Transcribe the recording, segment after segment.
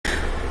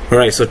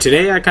Alright, so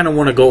today I kind of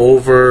want to go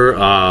over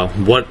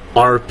what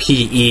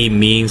RPE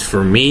means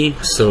for me.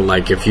 So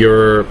like if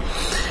you're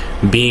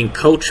being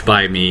coached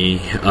by me,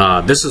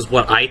 this is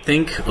what I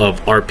think of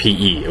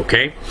RPE,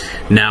 okay?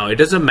 Now it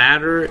doesn't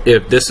matter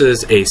if this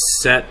is a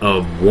set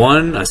of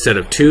 1, a set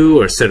of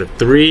 2, or a set of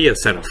 3, a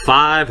set of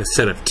 5, a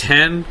set of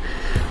 10.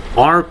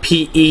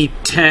 RPE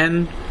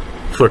 10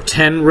 for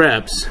 10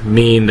 reps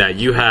mean that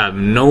you have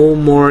no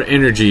more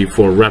energy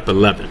for rep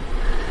 11.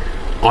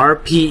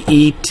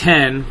 RPE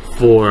 10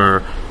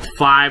 for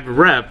 5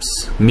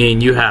 reps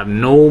mean you have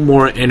no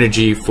more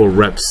energy for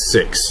rep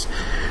 6.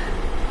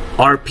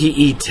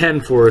 RPE 10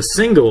 for a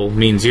single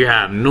means you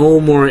have no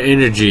more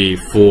energy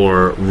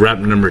for rep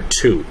number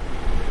 2.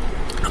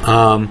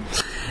 And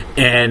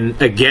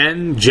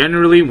again,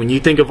 generally when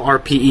you think of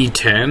RPE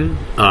 10,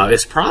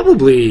 it's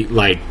probably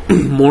like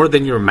more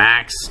than your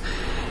max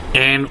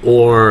and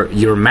or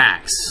your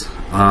max.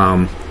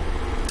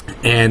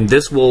 And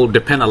this will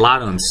depend a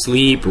lot on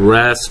sleep,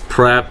 rest,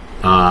 prep,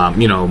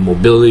 you know,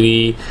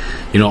 mobility,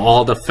 you know,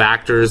 all the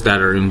factors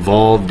that are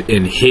involved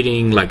in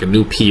hitting like a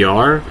new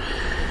PR.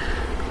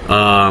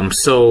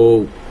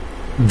 So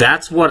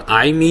that's what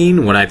I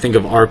mean when I think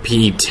of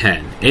RPE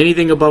 10.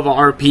 Anything above a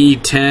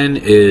RPE 10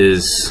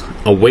 is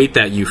a weight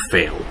that you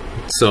failed.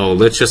 So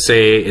let's just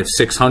say if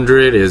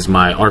 600 is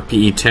my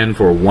RPE 10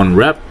 for 1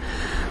 rep,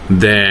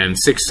 then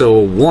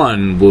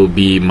 601 will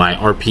be my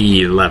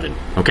RPE 11,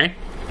 okay?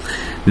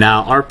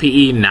 Now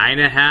RPE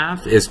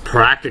 9.5 is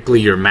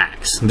practically your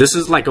max. This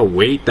is like a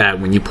weight that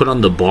when you put on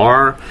the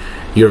bar,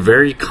 you're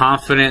very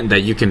confident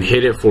that you can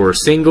hit it for a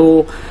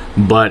single.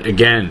 But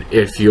again,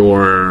 if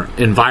your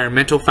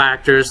environmental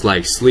factors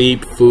like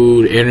sleep,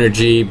 food,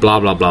 energy, blah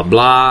blah blah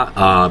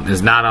blah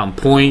is not on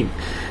point,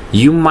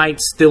 you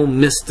might still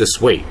miss this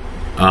weight.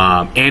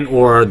 And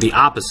or the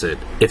opposite,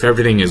 if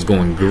everything is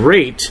going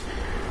great,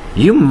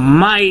 you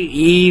might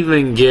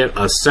even get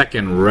a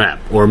second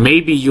rep, or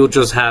maybe you'll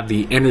just have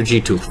the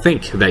energy to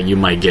think that you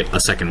might get a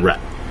second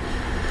rep.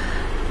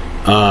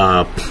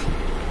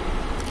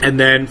 And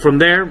then from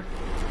there,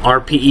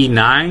 RPE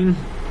 9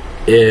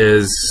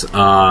 is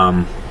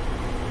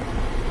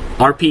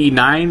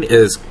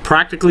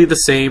practically the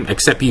same,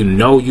 except you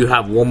know you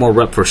have 1 more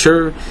rep for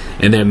sure,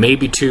 and then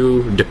maybe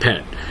 2,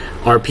 depend.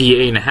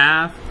 RPE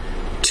 8.5,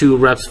 2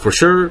 reps for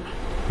sure,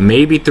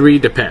 maybe 3,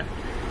 depend.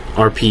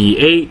 RPE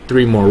 8,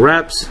 3 more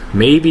reps,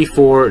 maybe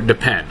 4,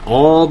 depend,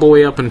 all the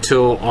way up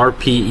until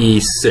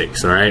RPE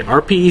 6. All right,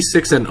 RPE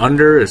 6 and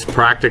under is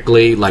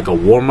practically like a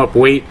warm-up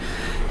weight,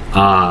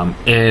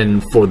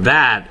 and for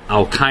that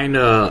I'll kind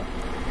of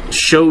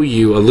show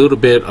you a little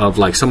bit of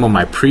like some of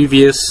my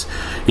previous,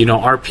 you know,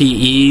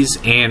 RPEs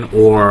and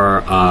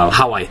or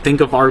how I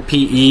think of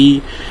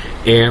RPE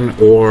and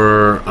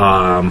or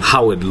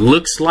how it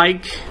looks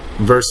like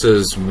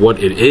versus what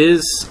it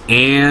is,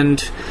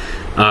 and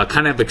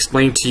kind of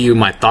explain to you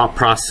my thought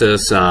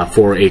process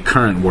for a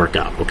current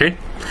workout, okay?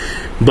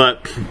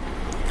 But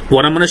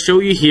what I'm going to show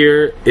you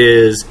here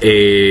is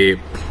a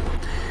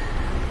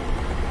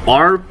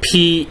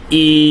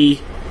RPE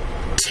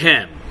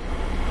 10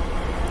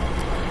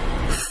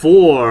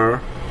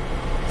 for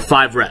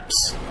 5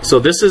 reps. So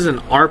this is an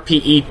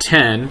RPE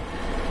 10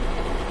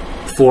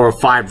 for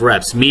 5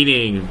 reps,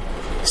 meaning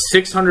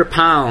 600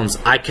 pounds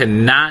I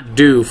cannot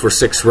do for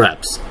 6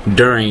 reps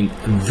during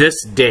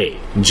this day,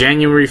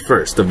 January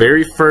 1st, the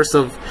very first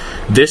of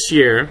this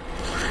year.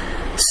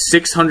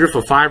 600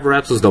 for 5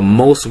 reps was the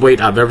most weight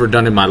I've ever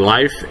done in my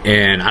life,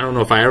 and I don't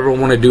know if I ever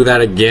want to do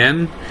that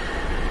again.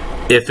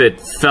 If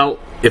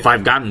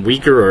I've gotten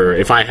weaker or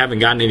if I haven't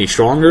gotten any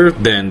stronger,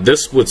 then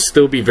this would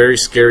still be very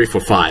scary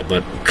for 5.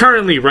 But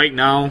currently right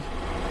now,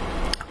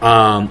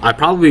 I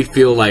probably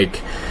feel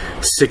like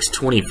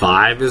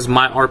 625 is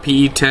my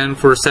RPE 10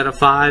 for a set of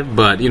 5,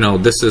 but you know,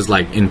 this is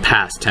like in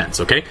past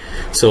tense, okay?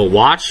 So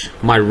watch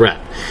my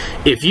rep.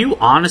 If you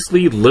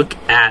honestly look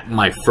at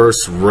my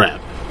first rep,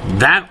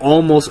 that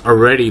almost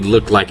already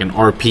looked like an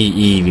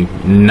RPE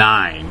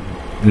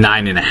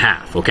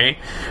 9.5, okay?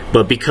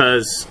 But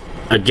because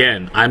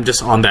again, I'm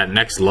just on that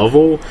next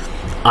level,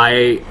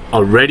 I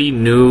already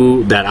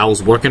knew that I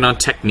was working on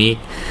technique.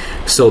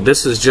 So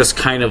this is just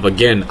kind of,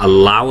 again,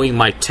 allowing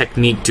my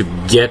technique to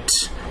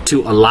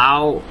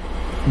allow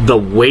the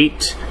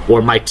weight or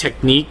my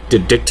technique to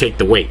dictate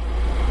the weight.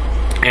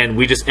 And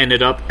we just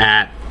ended up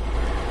at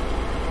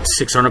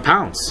 600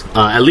 pounds,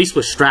 at least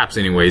with straps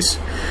anyways.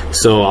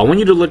 So I want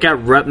you to look at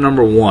rep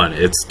number 1.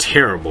 It's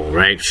terrible,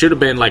 right? Should have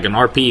been like an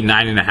RPE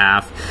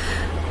 9.5.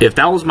 If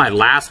that was my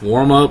last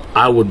warm-up,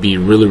 I would be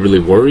really, really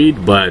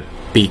worried. But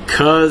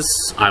because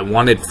I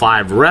wanted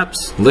 5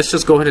 reps, let's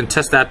just go ahead and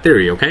test that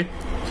theory, okay?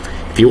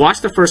 If you watch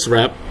the first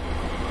rep,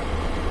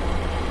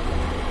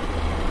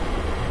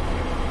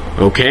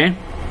 okay,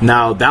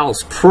 now that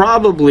was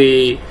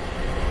probably,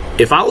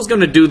 if I was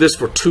going to do this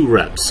for 2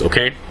 reps,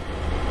 okay,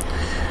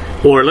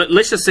 or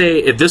let's just say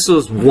if this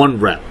was 1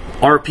 rep,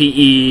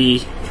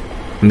 RPE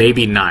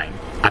maybe 9,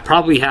 I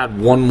probably had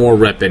 1 more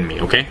rep in me,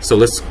 okay? So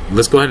let's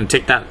go ahead and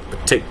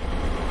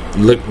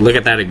look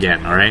at that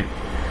again, all right?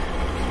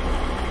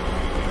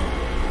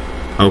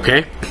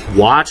 Okay,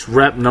 watch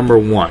rep number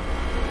 1.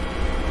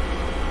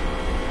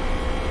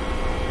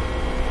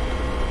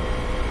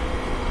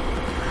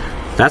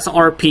 That's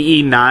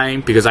RPE 9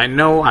 because I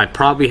know I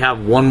probably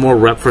have one more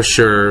rep for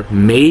sure,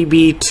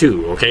 maybe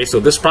 2. Okay, so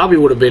this probably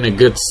would have been a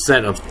good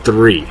set of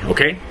 3.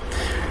 Okay,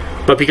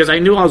 but because I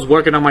knew I was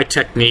working on my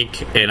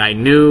technique and I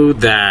knew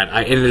that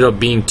I ended up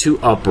being too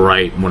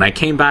upright, when I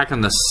came back on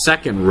the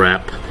second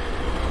rep,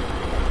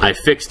 I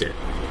fixed it.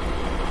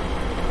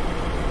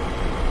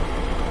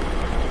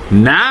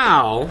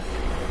 Now,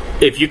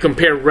 if you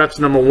compare reps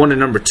number 1 and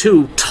number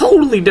 2,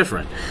 totally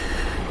different.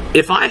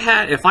 If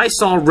I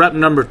saw rep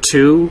number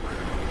 2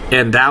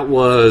 and that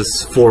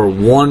was for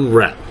 1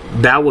 rep,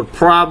 that would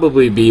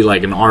probably be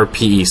like an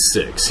RPE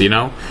 6, you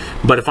know?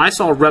 But if I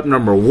saw rep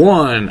number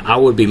 1, I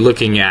would be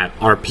looking at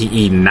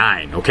RPE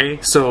 9, okay?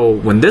 So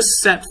when this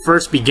set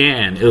first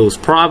began, it was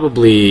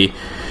probably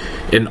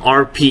an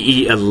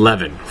RPE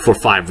 11 for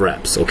 5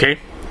 reps, okay?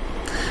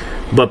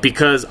 But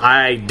because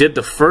I did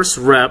the first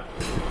rep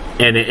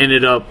and it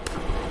ended up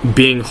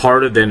being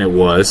harder than it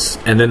was,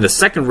 and then the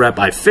second rep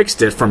I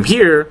fixed it, from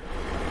here,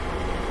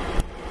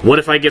 what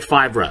if I get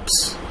 5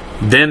 reps?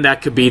 Then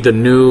that could be the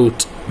new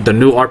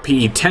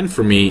RPE 10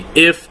 for me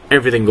if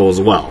everything goes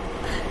well.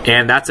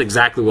 And that's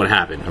exactly what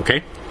happened,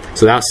 okay?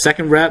 So that was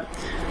second rep,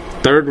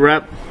 third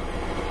rep,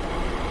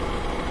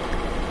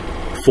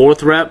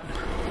 fourth rep,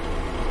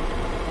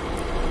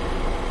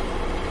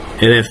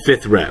 and then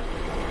fifth rep.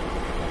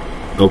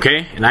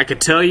 Okay, and I could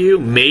tell you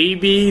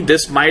maybe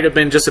this might have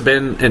been just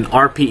been an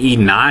RPE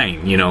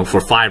 9, you know, for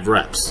 5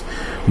 reps.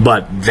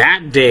 But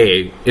that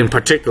day in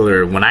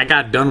particular, when I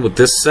got done with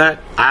this set,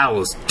 I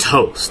was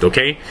toast.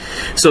 Okay,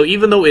 so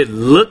even though it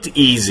looked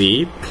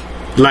easy,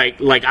 like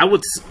I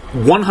would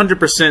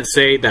 100%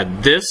 say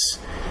that this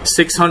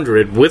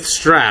 600 with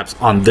straps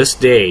on this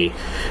day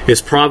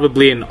is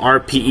probably an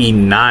RPE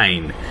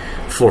 9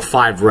 for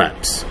 5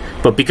 reps.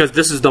 But because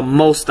this is the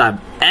most I've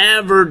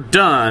ever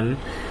done,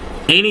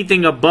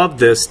 anything above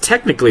this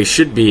technically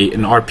should be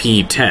an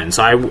RPE 10.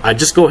 So I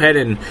just go ahead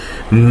and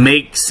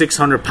make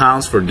 600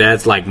 pounds for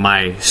deads like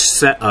my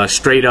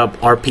straight up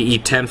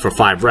RPE 10 for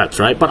 5 reps,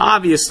 right? But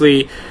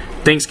obviously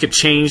things could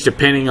change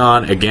depending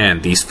on,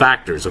 again, these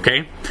factors,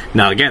 okay?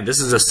 Now again,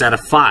 this is a set of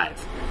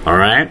 5, all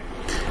right?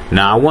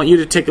 Now I want you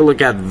to take a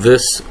look at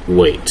this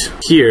weight.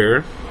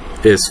 Here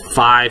is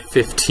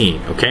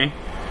 515, okay?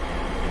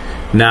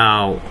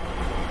 Now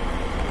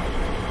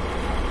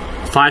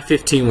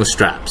 515 with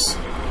straps.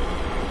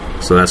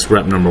 So that's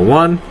rep number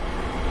 1.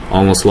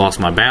 Almost lost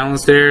my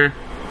balance there.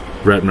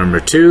 Rep number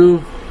 2,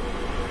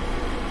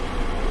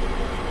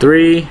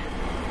 3,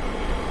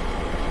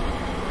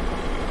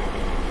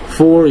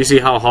 4. You see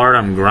how hard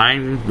I'm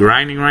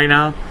grinding right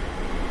now?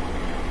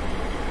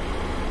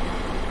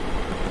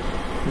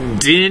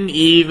 Didn't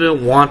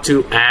even want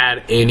to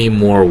add any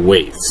more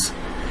weights.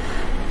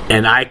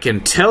 And I can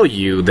tell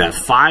you that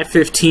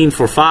 515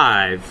 for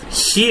 5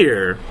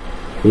 here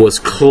was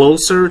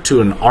closer to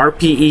an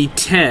RPE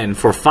 10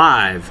 for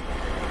 5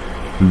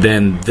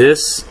 than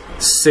this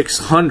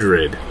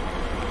 600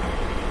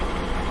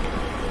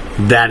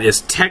 that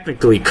is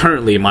technically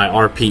currently my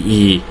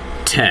RPE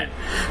 10.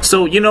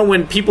 So, you know,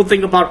 when people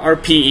think about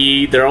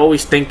RPE, they're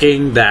always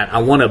thinking that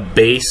I want to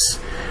base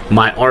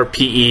my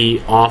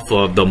RPE off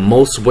of the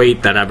most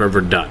weight that I've ever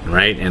done,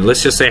 right? And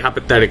let's just say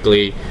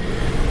hypothetically,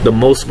 the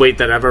most weight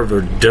that I've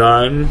ever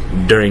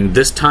done during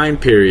this time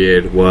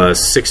period was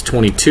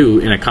 622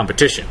 in a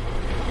competition.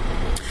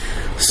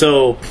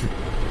 So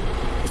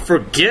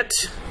forget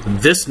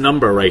this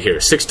number right here,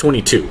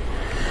 622.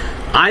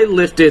 I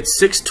lifted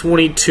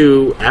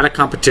 622 at a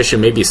competition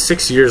maybe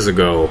 6 years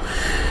ago,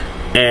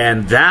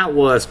 and that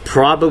was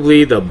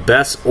probably the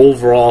best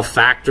overall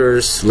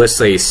factors. Let's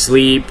say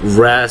sleep,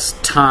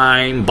 rest,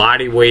 time,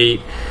 body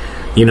weight,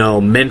 you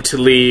know,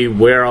 mentally,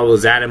 where I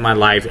was at in my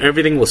life,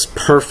 everything was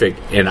perfect,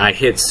 and I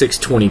hit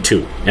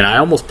 622. And I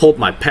almost pulled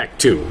my pec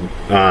too.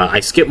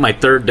 I skipped my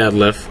third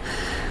deadlift.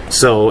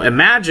 So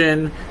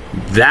imagine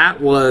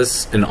that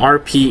was an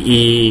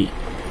RPE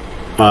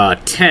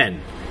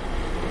 10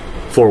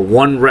 for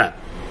 1 rep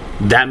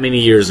that many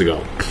years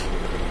ago.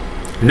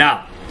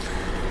 Now,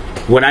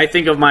 when I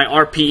think of my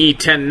RPE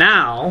 10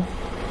 now,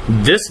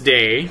 this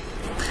day,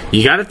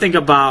 you got to think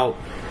about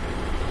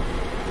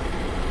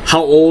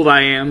how old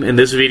I am in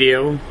this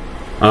video,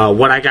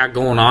 what I got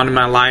going on in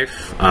my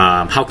life,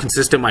 how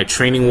consistent my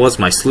training was,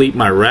 my sleep,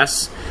 my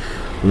rest.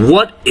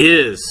 What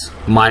is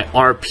my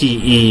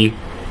RPE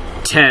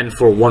 10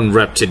 for 1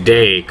 rep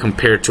today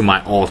compared to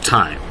my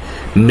all-time?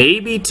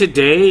 Maybe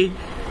today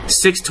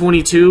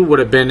 622 would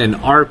have been an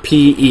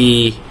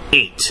RPE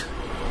 8.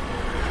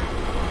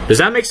 Does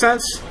that make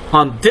sense?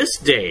 On this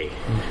day,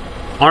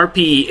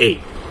 RPE 8.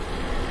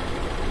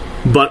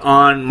 But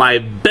on my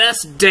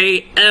best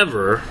day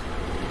ever,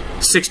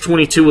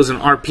 622 was an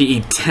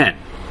RPE 10.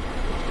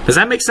 Does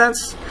that make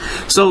sense?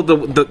 So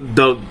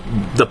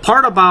the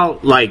part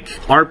about like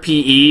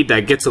RPE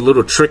that gets a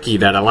little tricky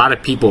that a lot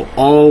of people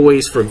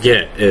always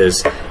forget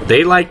is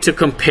they like to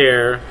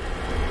compare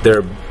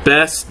their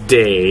best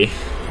day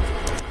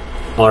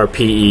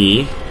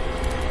RPE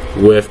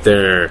with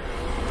their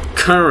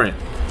current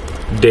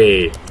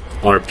day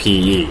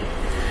RPE.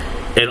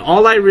 And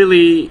all I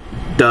really,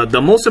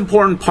 the most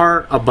important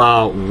part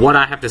about what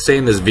I have to say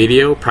in this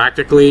video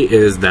practically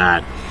is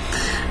that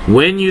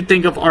when you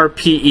think of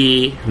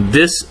RPE,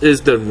 this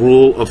is the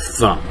rule of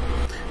thumb.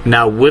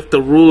 Now with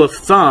the rule of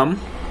thumb,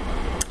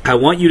 I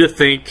want you to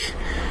think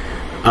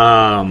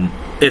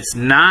it's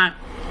not,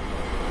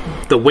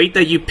 the weight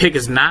that you pick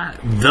is not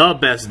the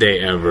best day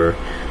ever.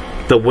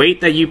 The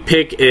weight that you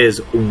pick is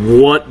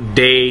what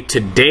day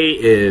today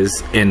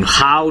is, and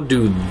how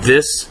do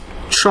this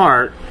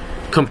chart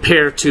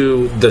compare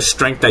to the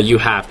strength that you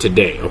have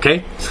today,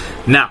 okay?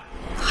 Now,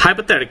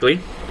 hypothetically,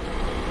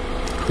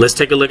 let's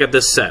take a look at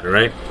this set, all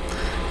right?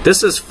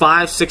 This is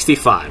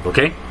 565,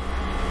 okay?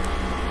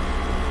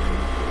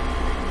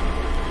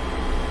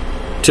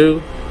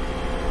 2,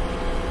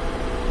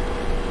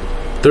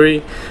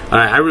 3. All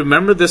right, I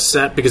remember this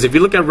set because if you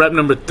look at rep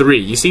number 3,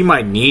 you see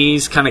my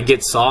knees kind of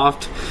get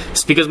soft.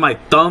 It's because my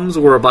thumbs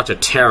were about to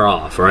tear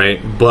off,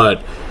 right?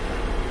 But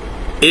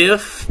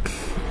if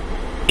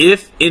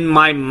in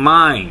my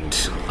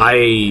mind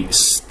I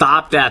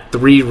stopped at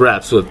 3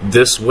 reps with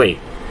this weight,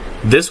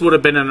 this would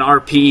have been an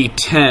RPE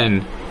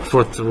 10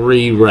 for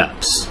 3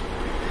 reps.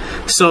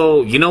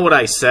 So you know what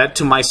I said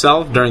to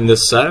myself during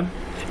this set?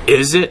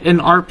 Is it an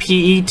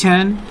RPE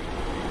 10?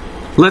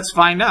 Let's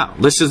find out.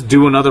 Let's just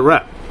do another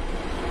rep.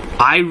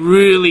 I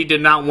really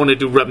did not want to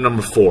do rep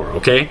number 4,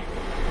 okay?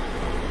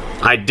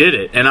 I did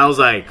it, and I was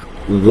like,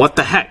 what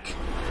the heck?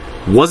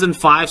 Wasn't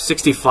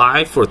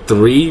 565 for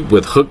 3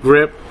 with hook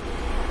grip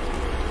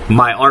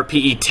my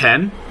RPE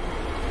 10?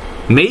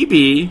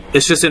 Maybe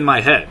it's just in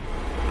my head.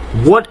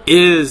 What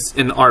is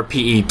an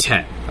RPE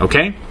 10,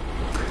 okay?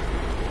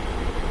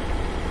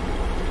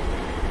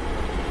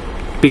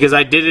 Because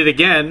I did it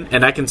again,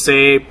 and I can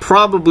say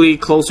probably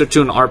closer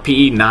to an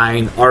RPE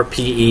 9,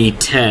 RPE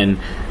 10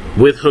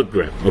 with hook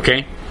grip,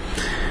 okay?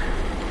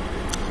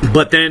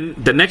 But then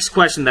the next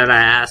question that I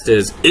asked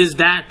is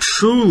that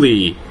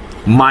truly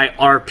my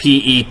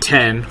RPE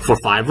 10 for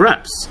 5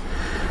 reps?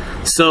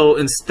 So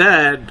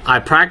instead, I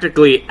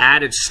practically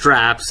added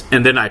straps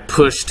and then I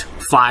pushed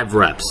 5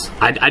 reps.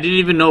 I didn't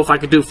even know if I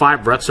could do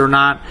 5 reps or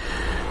not.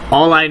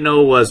 All I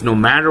know was no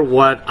matter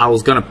what, I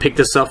was gonna pick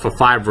this up for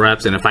 5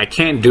 reps, and if I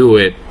can't do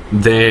it,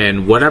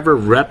 then whatever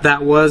rep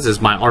that was is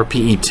my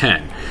RPE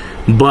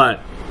 10. But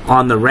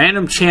on the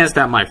random chance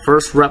that my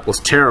first rep was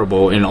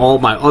terrible and all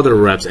my other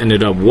reps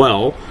ended up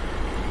well,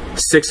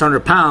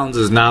 600 pounds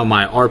is now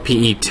my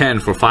RPE 10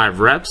 for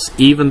 5 reps,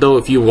 even though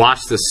if you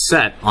watch the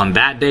set on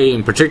that day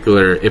in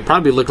particular, it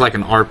probably looked like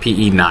an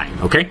RPE 9,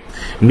 okay?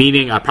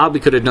 Meaning I probably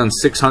could have done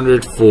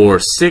 600 for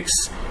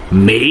 6,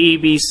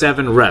 maybe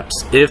 7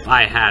 reps if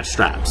I had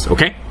straps,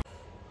 okay?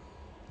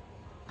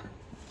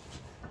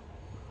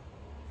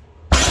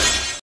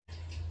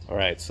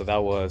 Alright, so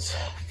that was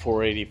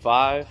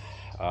 485.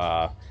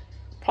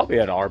 Probably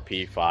at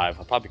RPE 5.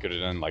 I probably could have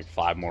done like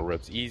 5 more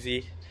reps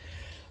easy.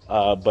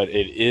 But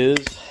it is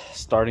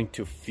starting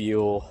to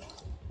feel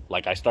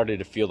like I started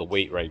to feel the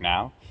weight right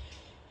now.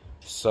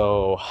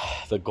 So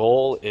the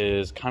goal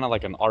is kind of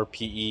like an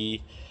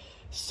RPE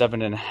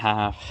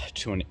 7.5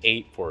 to an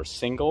 8 for a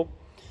single,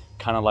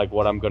 kind of like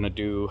what I'm gonna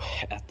do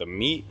at the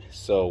meet.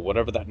 So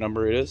whatever that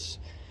number is,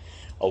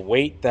 a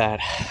weight that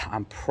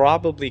I'm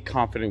probably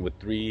confident with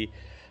 3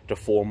 to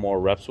 4 more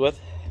reps with.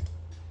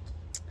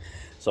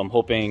 So I'm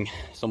hoping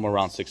somewhere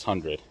around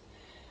 600.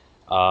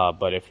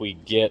 But if we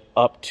get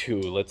up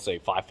to, let's say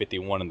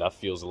 551 and that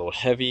feels a little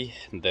heavy,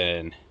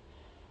 then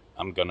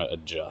I'm gonna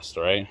adjust,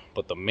 right?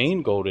 But the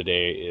main goal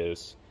today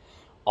is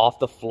off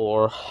the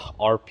floor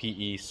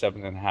RPE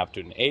 7.5 to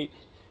an 8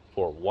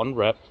 for 1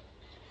 rep.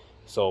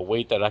 So a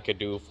weight that I could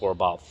do for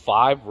about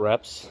 5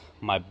 reps.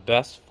 My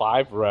best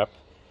 5 rep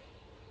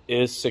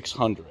is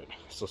 600.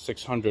 So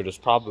 600 is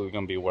probably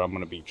gonna be where I'm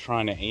gonna be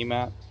trying to aim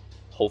at,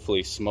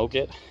 hopefully smoke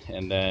it,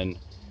 and then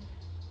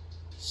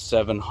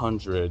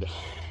 700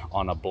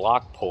 on a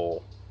block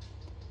pull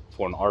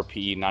for an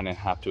RPE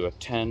 9.5 to a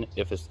 10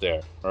 if it's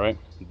there, all right?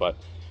 But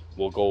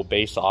we'll go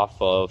based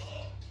off of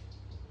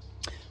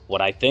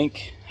what I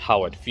think,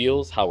 how it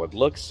feels, how it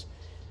looks,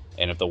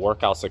 and if the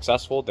workout's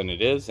successful, then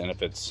it is, and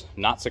if it's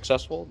not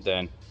successful,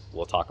 then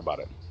we'll talk about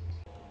it.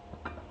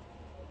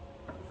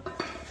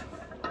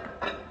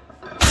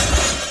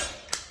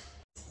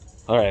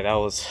 All right, that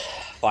was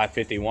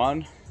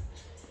 551.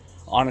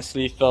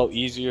 Honestly, felt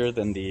easier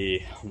than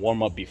the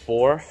warm-up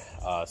before,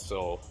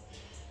 so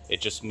it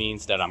just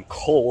means that I'm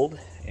cold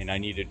and I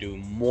need to do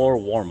more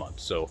warm-up.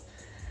 So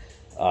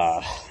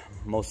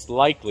most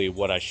likely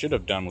what I should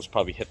have done was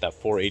probably hit that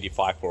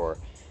 485 for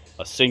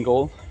a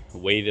single,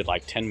 waited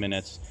like 10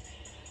 minutes,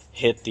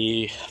 hit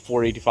the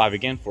 485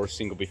 again for a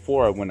single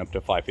before I went up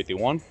to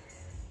 551.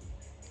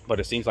 But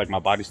it seems like my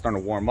body's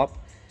starting to warm up.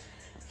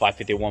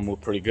 551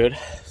 moved pretty good,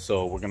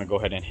 so we're gonna go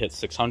ahead and hit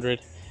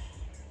 600,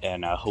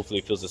 and hopefully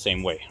it feels the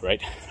same way,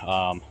 right?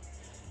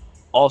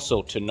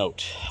 Also to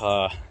note,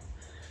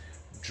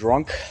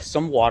 drunk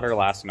some water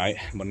last night,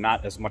 but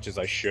not as much as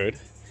I should.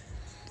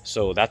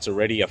 So that's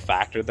already a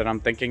factor that I'm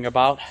thinking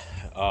about.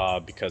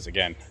 because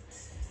again,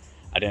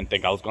 I didn't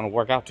think I was going to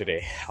work out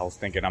today. I was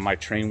thinking I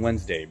might train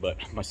Wednesday, but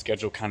my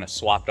schedule kind of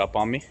swapped up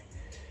on me.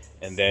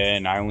 And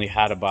then I only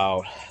had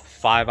about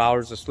 5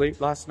 hours of sleep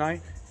last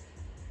night.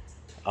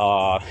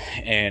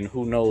 And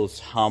who knows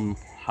how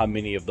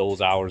many of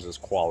those hours is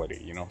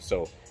quality, you know?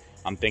 So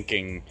I'm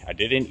thinking I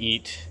didn't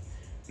eat,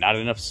 not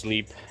enough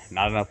sleep,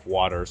 not enough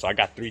water. So I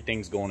got 3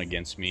 things going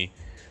against me.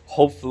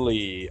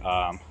 Hopefully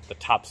the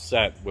top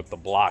set with the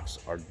blocks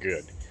are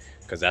good,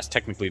 because that's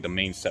technically the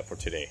main set for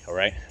today, all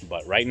right?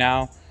 But right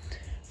now,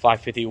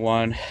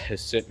 551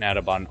 is sitting at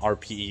about an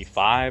RPE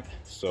 5.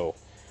 So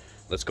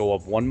let's go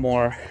up one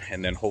more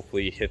and then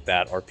hopefully hit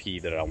that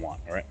RPE that I want,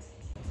 all right?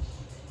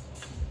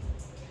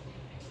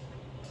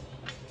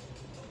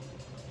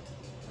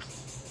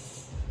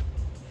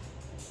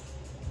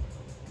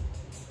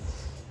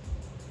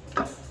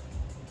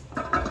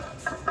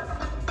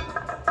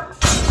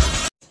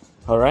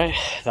 All right,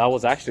 that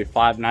was actually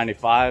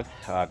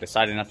 595.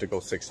 Decided not to go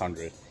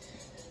 600.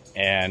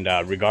 And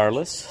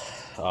regardless,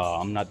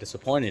 I'm not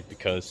disappointed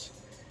because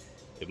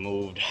it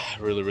moved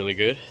really, really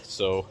good.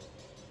 So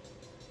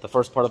the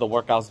first part of the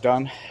workout's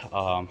done.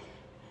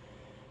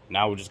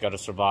 Now we just got to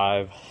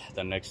survive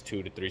the next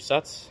 2 to 3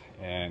 sets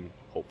and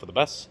hope for the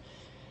best.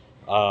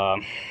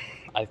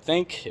 I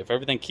think if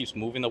everything keeps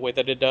moving the way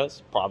that it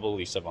does,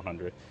 probably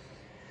 700.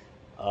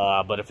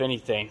 But if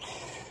anything,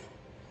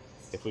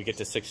 if we get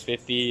to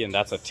 650 and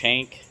that's a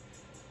tank,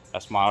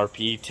 that's my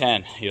RPE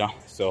 10, you know?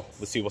 So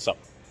let's see what's up.